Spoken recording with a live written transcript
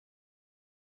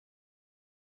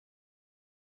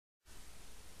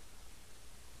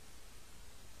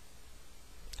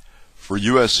For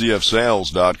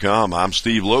USCFsales.com, I'm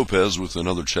Steve Lopez with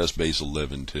another ChessBase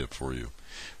 11 tip for you.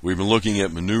 We've been looking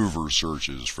at maneuver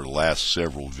searches for the last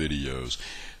several videos.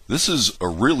 This is a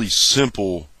really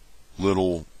simple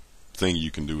little thing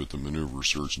you can do with the maneuver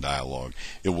search dialog.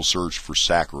 It will search for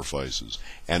sacrifices.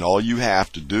 And all you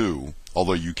have to do,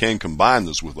 although you can combine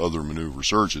this with other maneuver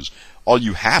searches, all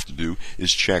you have to do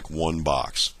is check one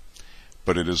box.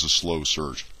 But it is a slow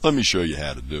search. Let me show you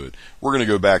how to do it. We're going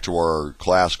to go back to our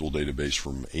classical database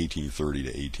from 1830 to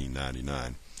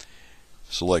 1899.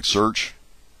 Select Search,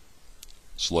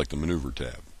 select the Maneuver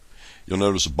tab. You'll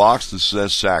notice a box that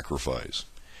says Sacrifice.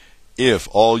 If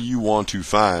all you want to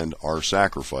find are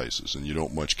sacrifices and you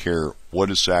don't much care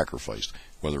what is sacrificed,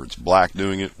 whether it's black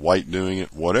doing it, white doing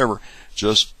it, whatever,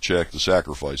 just check the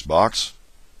sacrifice box.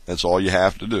 That's all you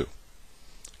have to do.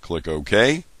 Click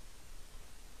OK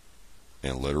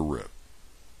and let her rip.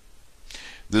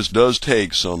 This does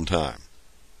take some time,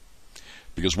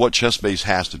 because what ChessBase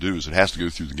has to do is it has to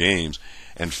go through the games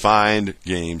and find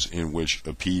games in which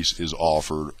a piece is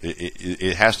offered.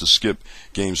 It has to skip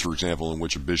games, for example, in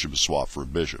which a bishop is swapped for a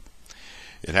bishop.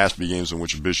 It has to be games in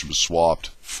which a bishop is swapped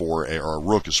for or a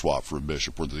rook is swapped for a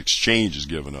bishop, where the exchange is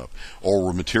given up, or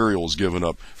where material is given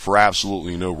up for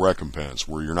absolutely no recompense,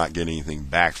 where you're not getting anything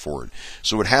back for it.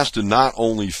 So it has to not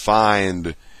only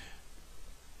find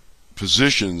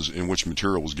positions in which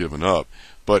material was given up,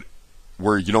 but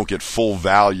where you don't get full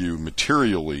value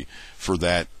materially for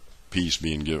that piece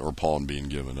being given or pawn being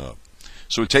given up.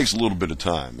 So it takes a little bit of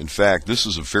time. In fact, this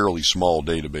is a fairly small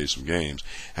database of games,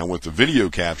 and with the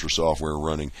video capture software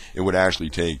running, it would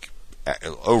actually take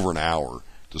over an hour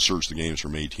to search the games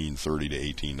from 1830 to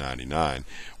 1899.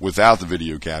 Without the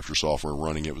video capture software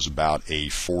running, it was about a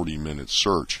 40-minute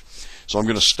search. So I'm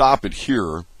going to stop it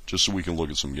here just so we can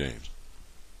look at some games,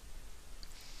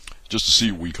 just to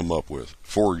see what we come up with.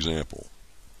 For example,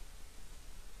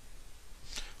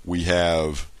 we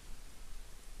have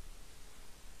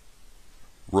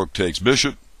rook takes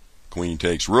bishop, queen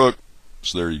takes rook,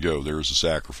 so there you go, there's a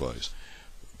sacrifice.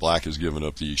 Black has given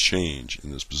up the exchange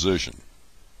in this position.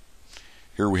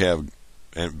 Here we have,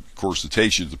 and of course it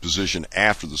takes you to the position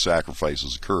after the sacrifice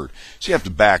has occurred, so you have to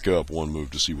back up one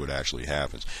move to see what actually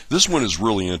happens. This one is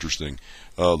really interesting.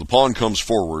 The pawn comes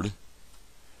forward,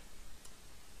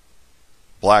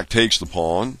 black takes the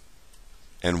pawn,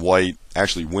 and white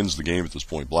actually wins the game at this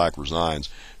point. Black resigns.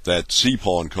 That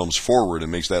c-pawn comes forward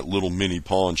and makes that little mini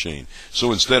pawn chain.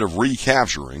 So instead of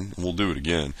recapturing, and we'll do it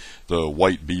again, the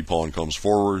white b-pawn comes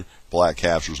forward, black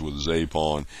captures with his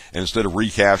a-pawn, and instead of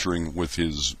recapturing with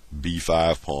his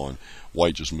b5 pawn,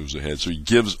 white just moves ahead. So he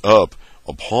gives up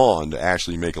a pawn to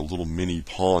actually make a little mini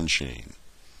pawn chain.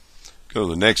 Go to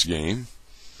the next game,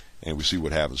 and we see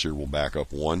what happens here. We'll back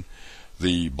up one.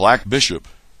 The black bishop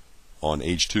on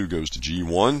h2 goes to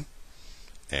g1,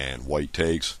 and white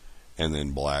takes, and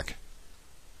then black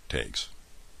takes.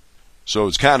 So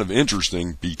it's kind of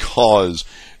interesting because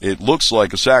it looks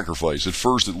like a sacrifice. At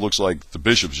first it looks like the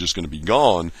bishop's just going to be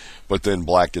gone, but then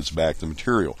black gets back the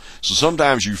material. So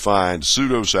sometimes you find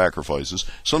pseudo-sacrifices.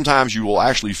 Sometimes you will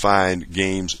actually find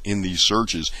games in these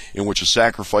searches in which a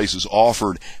sacrifice is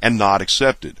offered and not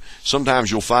accepted. Sometimes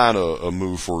you'll find a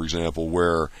move, for example,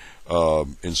 where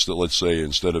let's say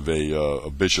instead of a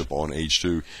bishop on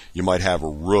h2, you might have a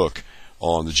rook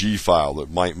on the g file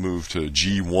that might move to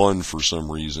g1 for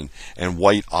some reason, and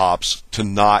white opts to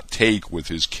not take with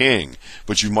his king.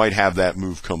 But you might have that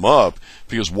move come up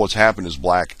because what's happened is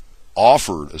black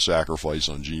offered a sacrifice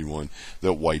on g1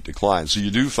 that white declined. So you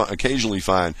do occasionally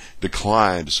find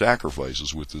declined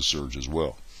sacrifices with this search as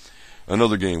well.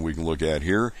 Another game we can look at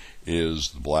here is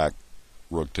the black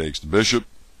rook takes the bishop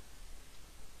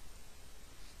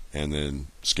and then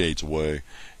skates away.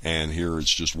 And here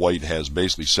it's just white has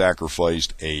basically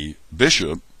sacrificed a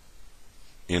bishop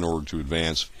in order to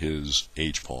advance his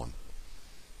h-pawn.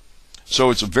 So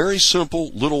it's a very simple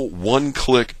little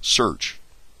one-click search.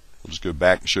 I'll just go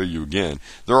back and show you again.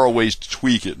 There are ways to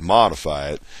tweak it and modify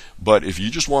it, but if you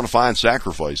just want to find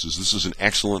sacrifices, this is an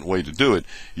excellent way to do it.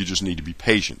 You just need to be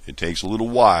patient. It takes a little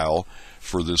while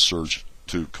for this search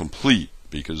to complete,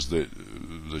 because the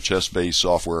ChessBase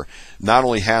software not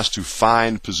only has to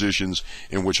find positions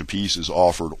in which a piece is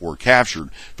offered or captured,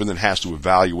 but then has to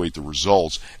evaluate the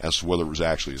results as to whether it was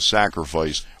actually a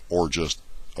sacrifice or just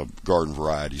a garden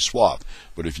variety swap.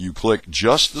 But if you click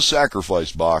just the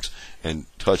sacrifice box and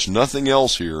touch nothing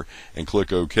else here and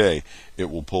click OK, it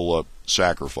will pull up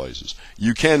sacrifices.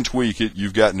 You can tweak it.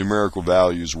 You've got numerical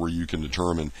values where you can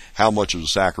determine how much of a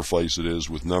sacrifice it is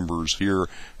with numbers here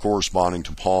corresponding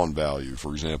to pawn value.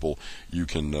 For example, you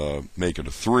can make it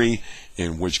a 3,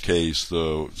 in which case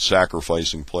the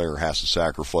sacrificing player has to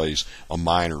sacrifice a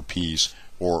minor piece,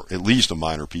 or at least a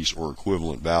minor piece or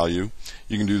equivalent value.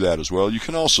 You can do that as well. You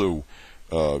can also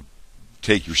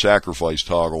take your sacrifice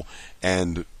toggle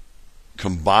and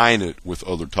combine it with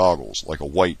other toggles, like a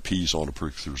white piece on a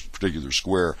particular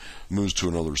square moves to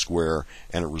another square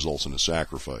and it results in a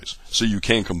sacrifice. So you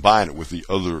can combine it with the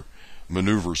other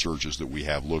maneuver searches that we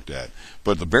have looked at.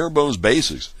 But the bare bones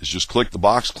basics is just click the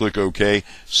box, click OK,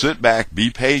 sit back, be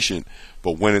patient,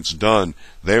 but when it's done,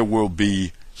 there will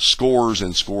be scores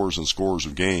and scores and scores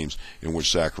of games in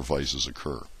which sacrifices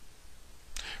occur.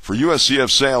 For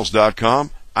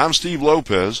USCFsales.com, I'm Steve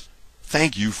Lopez.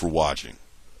 Thank you for watching.